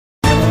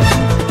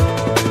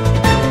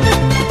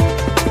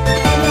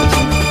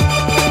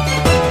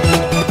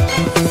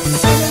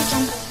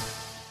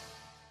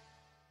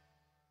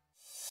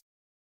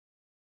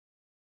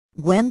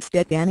Gwen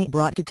Stefani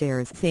brought to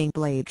tears seeing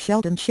Blake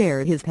Shelton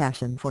share his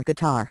passion for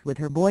guitar with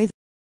her boys.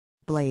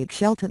 Blake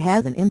Shelton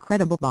has an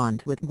incredible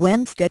bond with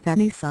Gwen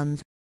Stefani's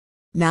sons.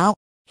 Now,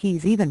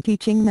 he's even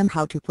teaching them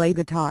how to play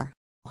guitar.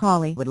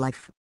 Hollywood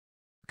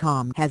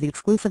Life.com has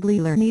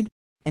exclusively learned,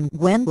 and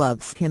Gwen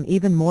loves him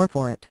even more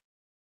for it.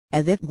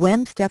 As if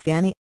Gwen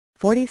Stefani,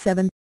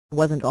 47,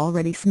 wasn't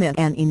already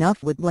smitten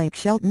enough with Blake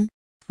Shelton,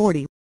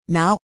 40,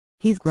 now,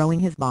 he's growing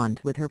his bond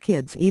with her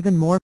kids even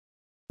more.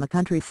 The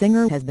country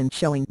singer has been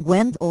showing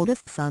Gwen's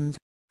oldest sons,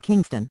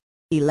 Kingston,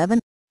 11,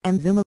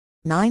 and Zuma,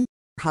 9,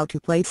 how to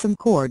play some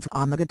chords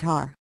on the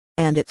guitar,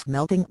 and it's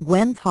melting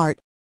Gwen's heart,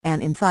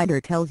 an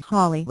insider tells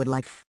Hollywood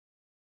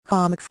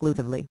Life.com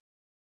exclusively.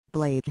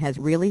 Blake has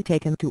really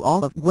taken to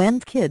all of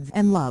Gwen's kids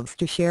and loves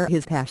to share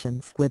his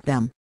passions with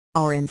them,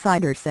 our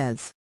insider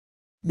says.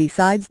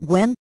 Besides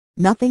Gwen,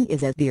 nothing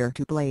is as dear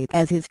to Blake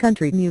as his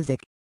country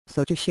music,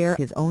 so to share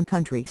his own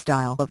country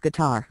style of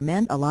guitar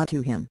meant a lot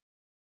to him.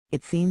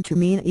 It seemed to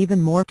mean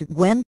even more to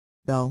Gwen,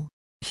 though.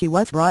 She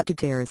was brought to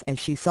tears as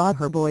she saw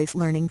her boys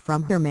learning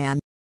from her man.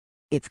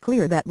 It's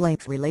clear that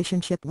Blake's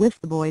relationship with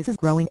the boys is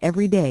growing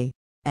every day,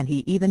 and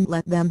he even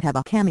let them have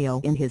a cameo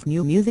in his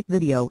new music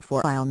video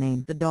for I'll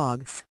Name the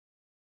Dogs.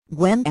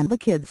 Gwen and the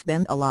kids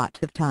spend a lot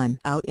of time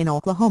out in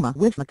Oklahoma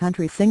with the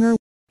country singer,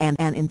 and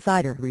an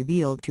insider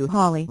revealed to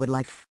Hollywood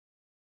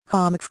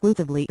Life.com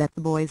exclusively that the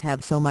boys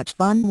have so much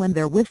fun when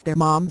they're with their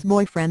mom's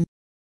boyfriend.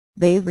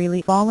 They've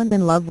really fallen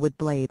in love with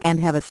Blake and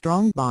have a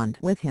strong bond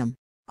with him,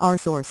 our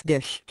source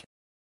dished.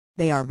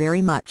 They are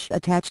very much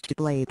attached to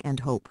Blake and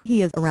hope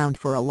he is around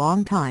for a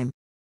long time.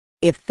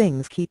 If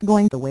things keep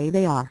going the way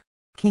they are,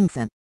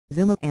 Kingston,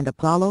 Zuma and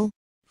Apollo,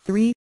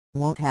 3,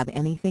 won't have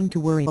anything to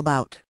worry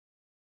about.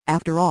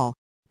 After all,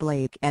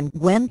 Blake and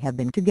Gwen have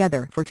been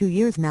together for 2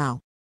 years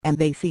now, and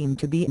they seem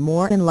to be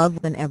more in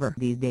love than ever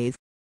these days.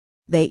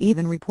 They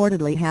even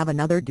reportedly have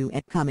another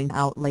duet coming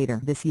out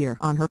later this year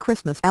on her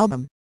Christmas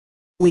album.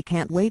 We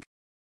can't wait.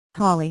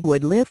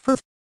 Hollywood Live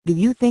first. Do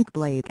you think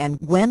Blake and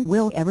Gwen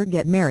will ever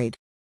get married?